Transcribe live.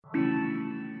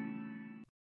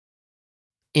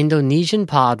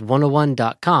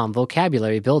IndonesianPod101.com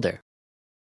Vocabulary Builder.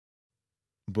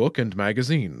 Book and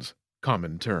magazines.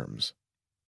 Common terms.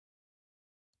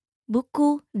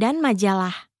 Buku dan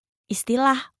majalah.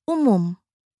 Istilah umum.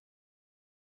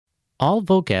 All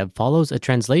vocab follows a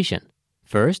translation.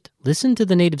 First, listen to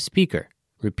the native speaker.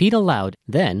 Repeat aloud,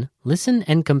 then listen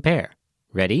and compare.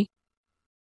 Ready?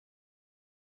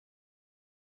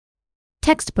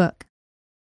 Textbook.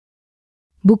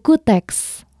 Buku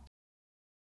teks.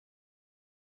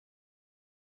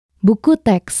 Buku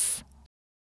teks.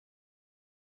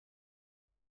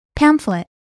 Pamphlet.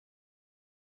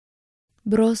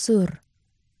 Brosur.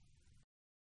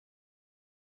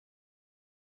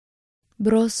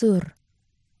 Brosur.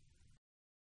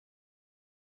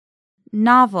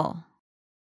 Novel.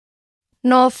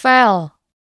 Novel.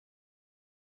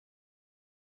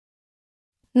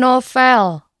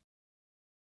 Novel.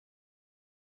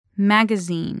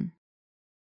 Magazine.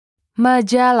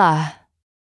 Majalah.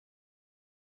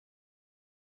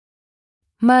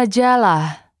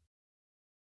 Majalah.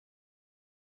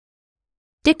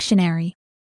 Dictionary.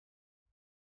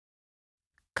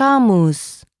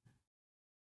 Kamus.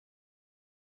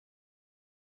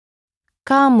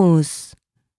 Kamus.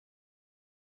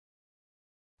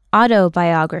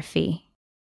 Autobiography.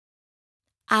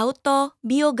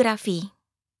 Autobiografi.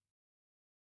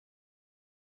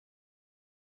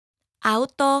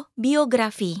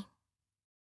 Autobiografi.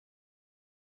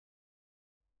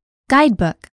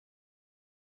 Guidebook.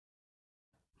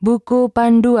 Buku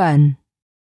panduan.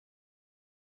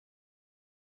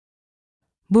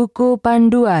 Buku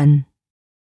panduan.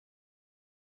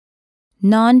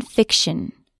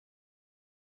 Non-fiction.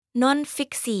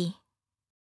 Non-fiksi.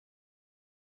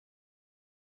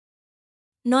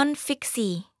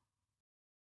 Non-fiksi.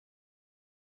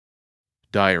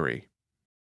 Diary.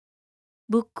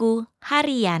 Buku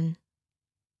harian.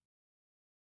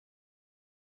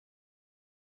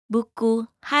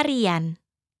 Buku harian.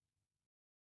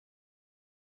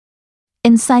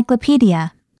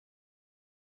 Encyclopedia.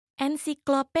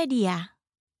 Ensiklopedia.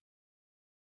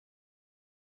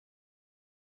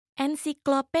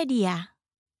 Ensiklopedia.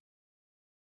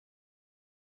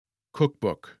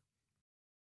 Cookbook.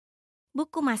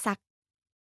 Buku masak.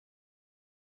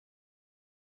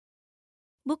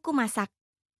 Buku masak.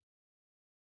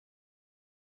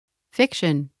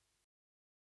 Fiction.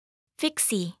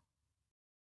 Fiksi.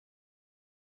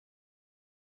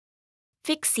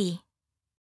 Fiksi.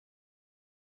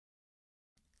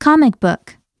 Comic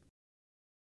book.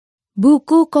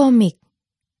 Buku komik.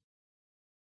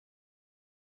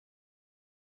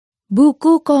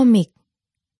 Buku komik.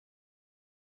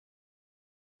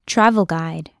 Travel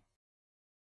guide.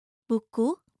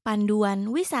 Buku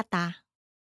panduan wisata.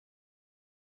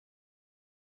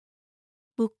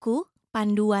 Buku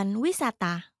panduan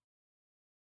wisata.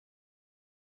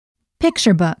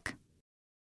 Picture book.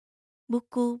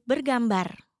 Buku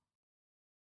bergambar.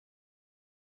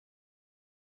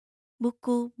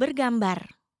 Buku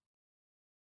bergambar.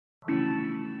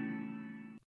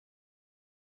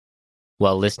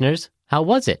 Well, listeners, how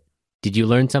was it? Did you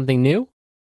learn something new?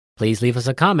 Please leave us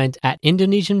a comment at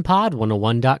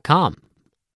IndonesianPod101.com.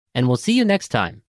 And we'll see you next time.